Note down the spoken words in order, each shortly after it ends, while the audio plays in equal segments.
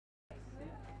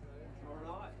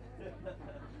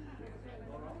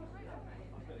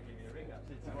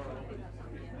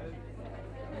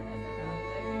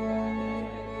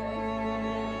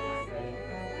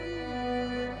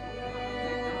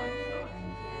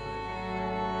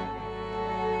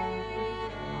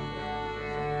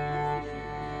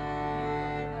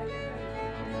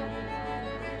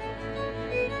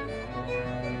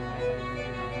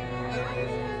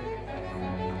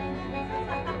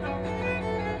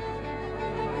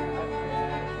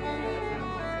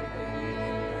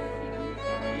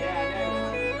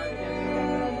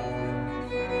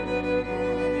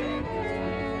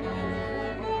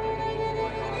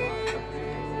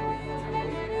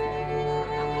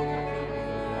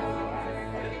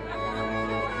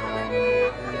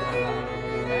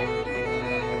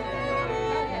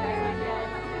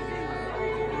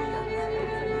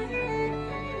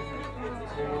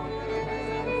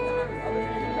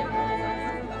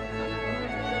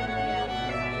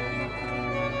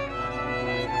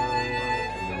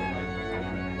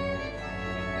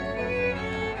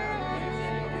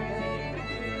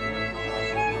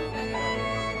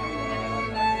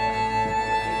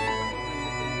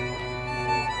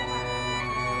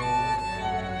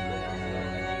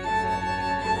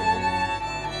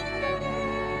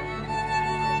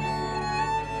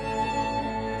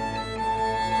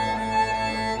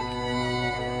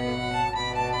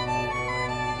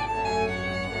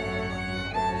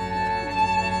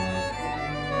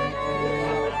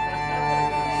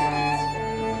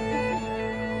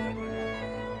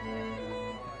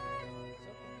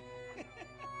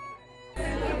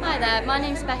there, my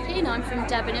name's Becky and I'm from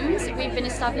Debenhams. We've been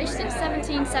established since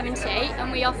 1778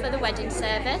 and we offer the wedding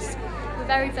service. We're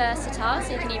very versatile,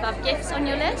 so you can either have gifts on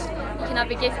your list, you can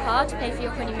have a gift card to pay for your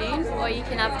honeymoon, or you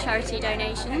can have charity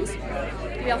donations.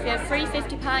 We offer a free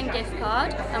 £50 gift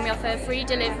card and we offer a free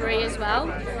delivery as well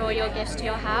for all your gifts to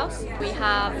your house. We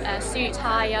have a suit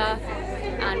hire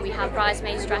and we have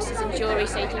bridesmaids dresses and jewellery,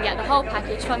 so you can get the whole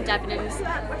package from Debenhams.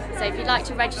 So if you'd like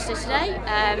to register today,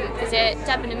 visit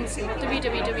Debenhams,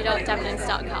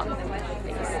 www.debenhams.com.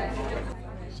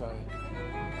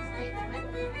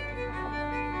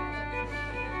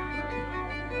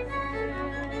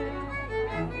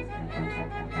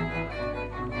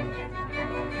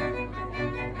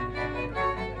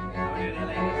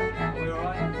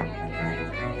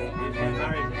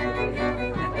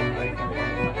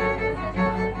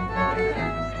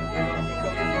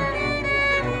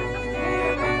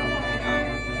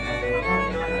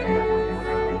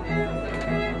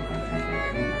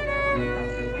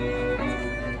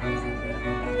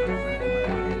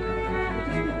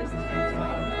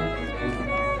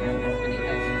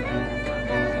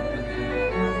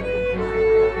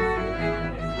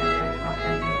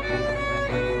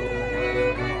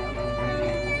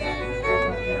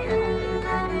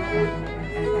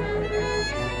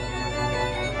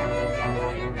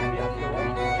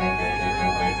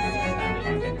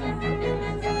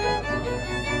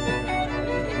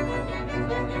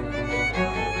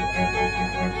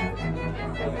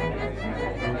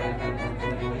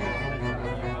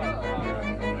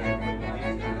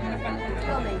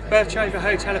 Birchover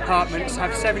Hotel Apartments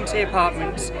have 70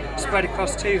 apartments spread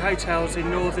across 2 hotels in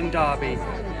northern Derby.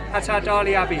 At our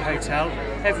Darley Abbey Hotel,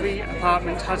 every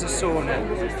apartment has a sauna,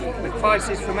 with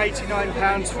prices from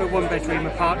 £89 for a 1-bedroom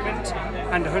apartment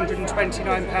and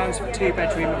 £129 for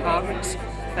 2-bedroom apartments.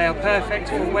 They are perfect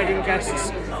for wedding guests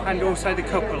and also the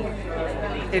couple.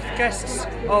 If guests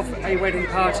of a wedding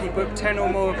party book 10 or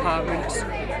more apartments,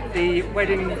 the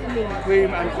wedding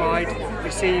groom and bride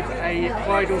receive a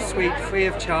bridal suite free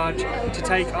of charge to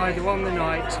take either on the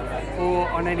night or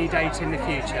on any date in the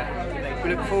future.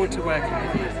 We look forward to working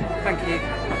with you. Thank you.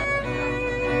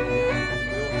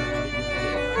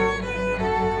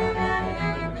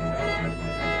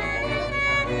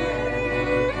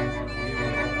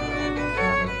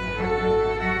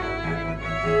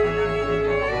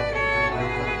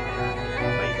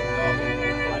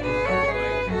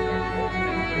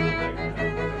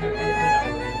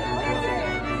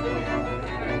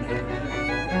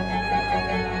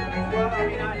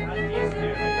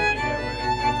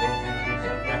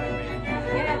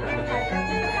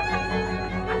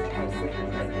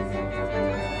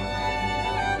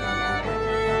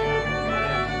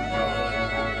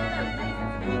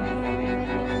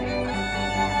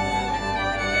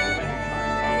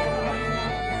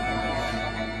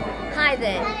 Hi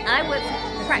there, I work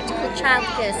for Practical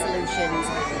Childcare Solutions,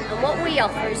 and what we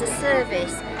offer is a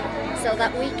service so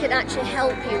that we can actually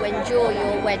help you enjoy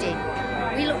your wedding.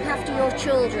 We look after your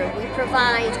children, we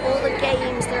provide all the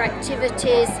games, their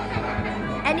activities,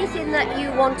 anything that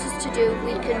you want us to do,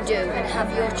 we can do and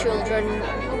have your children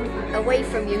away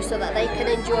from you so that they can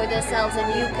enjoy themselves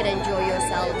and you can enjoy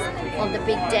yourselves on the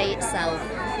big day itself.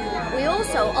 We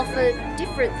also offer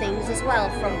different things as well,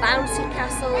 from bouncy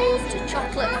castles to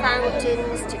chocolate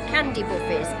fountains to candy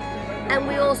buffets, and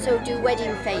we also do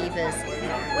wedding favours.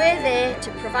 We're there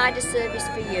to provide a service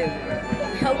for you.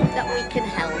 We hope that we can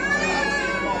help.